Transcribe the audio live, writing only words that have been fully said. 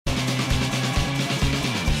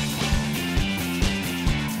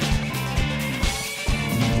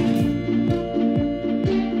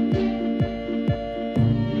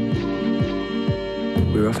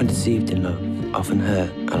often deceived in love, often hurt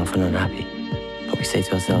and often unhappy. But we say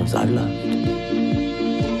to ourselves, I've loved.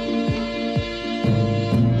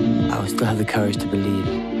 I will still have the courage to believe.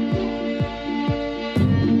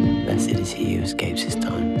 Blessed is he who escapes his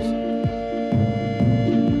times.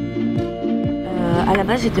 À la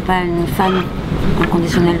base, j'étais pas une fan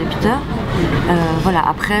inconditionnelle de Peter. Voilà,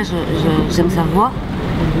 après, j'aime sa voix.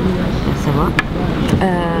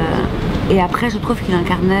 Et après, je trouve qu'il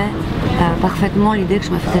incarnait parfaitement l'idée que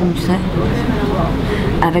je me faisais de Musset.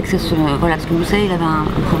 Avec voilà, parce que Musset, il avait un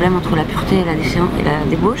problème entre la pureté et la déchéance et la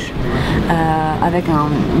débauche, avec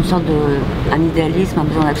une sorte un idéalisme, un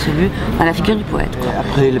besoin absolu, enfin, la figure du poète, quoi.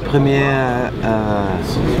 Après le premier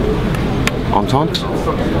entente,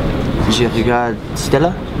 je regarde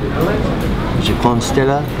Stella, je prends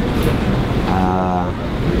Stella.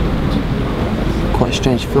 Quite a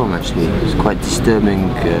strange film actually. It's quite disturbing,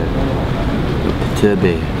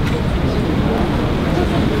 perturbing.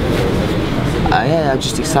 Yeah, I'm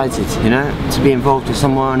just excited, you know, to be involved with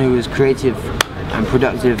someone who is creative and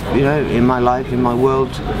productive, you know, in my life, in my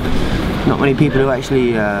world. Not many people who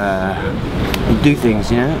actually do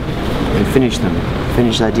things, you know, and finish them,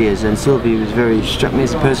 finish ideas. And Sylvie struck me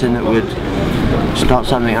as a person that would start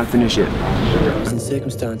something and finish it. It was in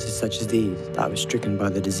circumstances such as these that I was stricken by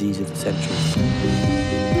the disease of the century.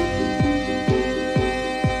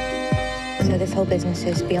 So this whole business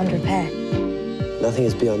is beyond repair? Nothing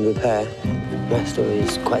is beyond repair. My story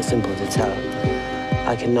is quite simple to tell.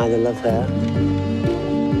 I can neither love her,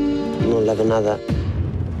 nor love another,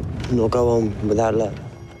 nor go on without love.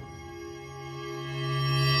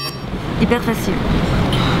 Hyper facile.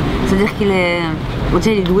 C'est-à-dire qu'il est... Bon,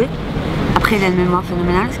 déjà, il est doué. Après, il a une mémoire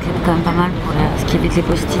phénoménale, ce qui est quand même pas mal pour ce qui évite les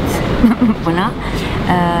post-it. Voilà.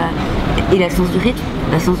 Il a le sens du rythme,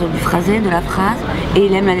 le sens du phrasé, de la phrase. Et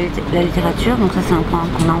il aime la littérature, donc ça, c'est un point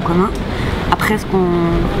qu'on a en commun. Après,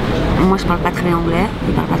 moi, je parle pas très bien anglais,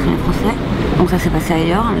 il parle pas très bien français. Donc ça s'est passé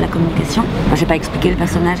ailleurs, la communication. Enfin, j'ai pas expliqué le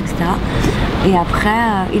personnage, etc. Et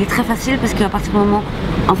après, il est très facile parce qu'à partir du moment,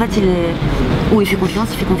 en fait, où il fait confiance,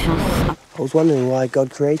 il fait confiance. I was wondering why God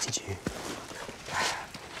created you.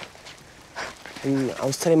 And I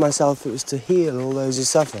was telling myself it was to heal all those who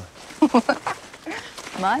suffer.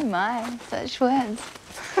 My, such words.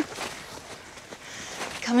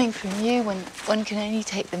 Coming from you when one can only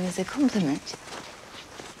take them as a compliment.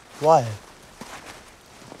 Why?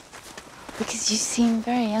 Because you seem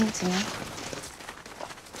very young to me.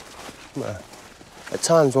 Well, at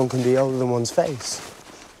times one can be older than one's face.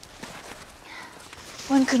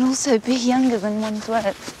 One can also be younger than one's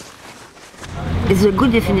words. It's a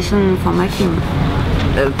good definition for my film.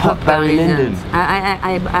 Pop Barry Lyndon.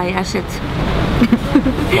 I achète.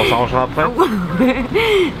 On s'arrangera après.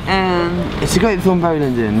 It's a great film, Barry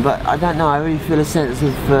Lyndon, but I don't know, I really feel a sense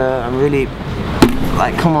of, I'm really,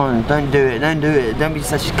 like, come on, don't do it, don't be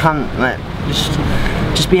such a cunt, like,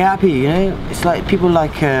 just be happy, you know? It's like people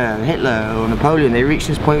like Hitler or Napoleon, they reach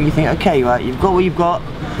this point where you think, okay, right, you've got what you've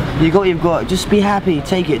got, just be happy,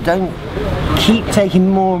 take it, don't keep taking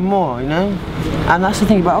more and more, you know? And that's the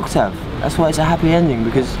thing about Octave, that's why it's a happy ending,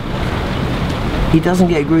 because he doesn't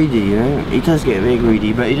get greedy, you know? He does get very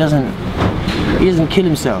greedy, but he doesn't kill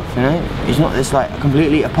himself, you know? He's not this like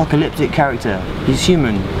completely apocalyptic character. He's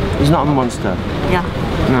human. He's not a monster. Yeah.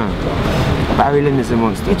 No. Barry Lyndon's a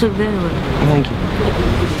monster. You took very well. Thank you.